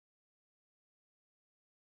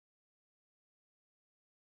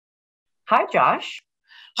Hi, Josh.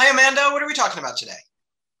 Hi, Amanda. What are we talking about today?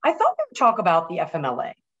 I thought we would talk about the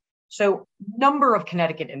FMLA. So, number of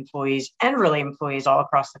Connecticut employees and really employees all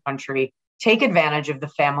across the country take advantage of the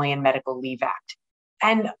Family and Medical Leave Act.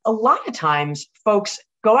 And a lot of times, folks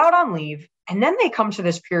go out on leave and then they come to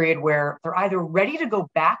this period where they're either ready to go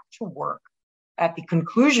back to work at the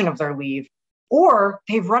conclusion of their leave or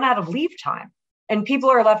they've run out of leave time. And people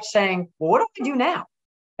are left saying, well, what do I do now?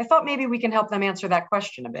 I thought maybe we can help them answer that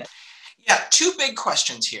question a bit. Yeah, two big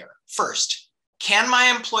questions here. First, can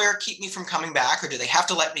my employer keep me from coming back, or do they have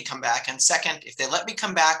to let me come back? And second, if they let me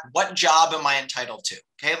come back, what job am I entitled to?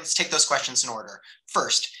 Okay, let's take those questions in order.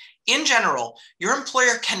 First, in general, your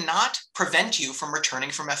employer cannot prevent you from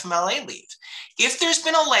returning from FMLA leave. If there's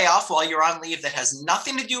been a layoff while you're on leave that has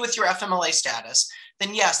nothing to do with your FMLA status,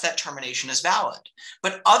 then yes, that termination is valid.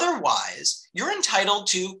 But otherwise, you're entitled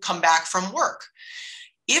to come back from work.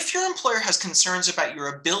 If your employer has concerns about your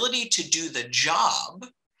ability to do the job,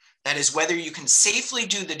 that is, whether you can safely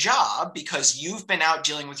do the job because you've been out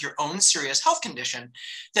dealing with your own serious health condition,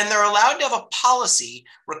 then they're allowed to have a policy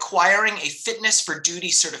requiring a fitness for duty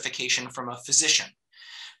certification from a physician.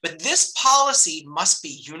 But this policy must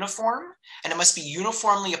be uniform and it must be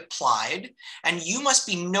uniformly applied, and you must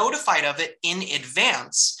be notified of it in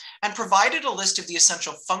advance and provided a list of the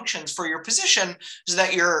essential functions for your position so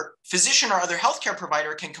that your physician or other healthcare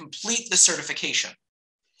provider can complete the certification.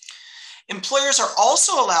 Employers are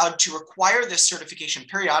also allowed to require this certification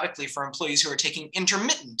periodically for employees who are taking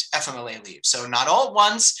intermittent FMLA leave. So not all at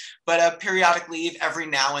once, but a periodic leave every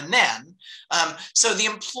now and then. So the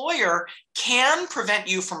employer can prevent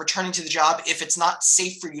you from returning to the job if it's not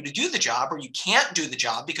safe for you to do the job, or you can't do the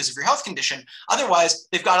job because of your health condition. Otherwise,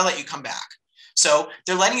 they've got to let you come back. So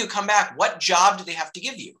they're letting you come back. What job do they have to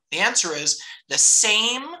give you? The answer is the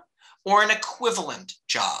same or an equivalent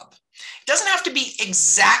job. It doesn't have to be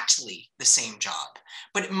exactly the same job,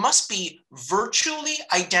 but it must be virtually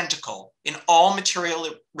identical in all material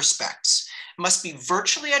respects. It must be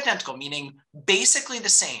virtually identical, meaning basically the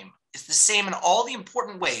same. It's the same in all the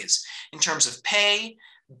important ways in terms of pay,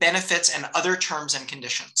 benefits, and other terms and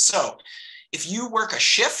conditions. So if you work a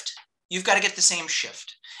shift, you've got to get the same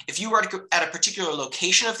shift. If you are at a particular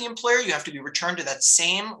location of the employer, you have to be returned to that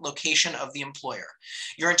same location of the employer.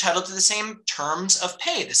 You're entitled to the same terms of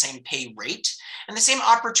pay, the same pay rate, and the same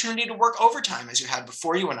opportunity to work overtime as you had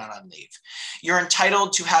before you went out on leave. You're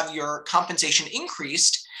entitled to have your compensation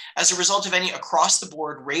increased as a result of any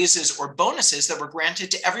across-the-board raises or bonuses that were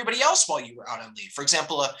granted to everybody else while you were out on leave. For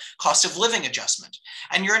example, a cost of living adjustment.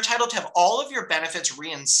 And you're entitled to have all of your benefits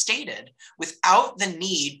reinstated without the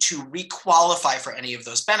need to requalify for any of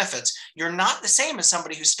those benefits. You're not the same as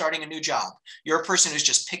somebody who's starting a new job. You're a person who's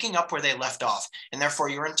just picking up where they left off, and therefore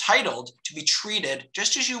you're entitled to be treated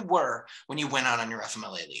just as you were when you went out on your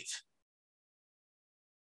FMLA leave.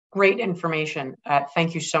 Great information.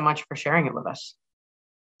 Thank you so much for sharing it with us.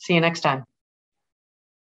 See you next time.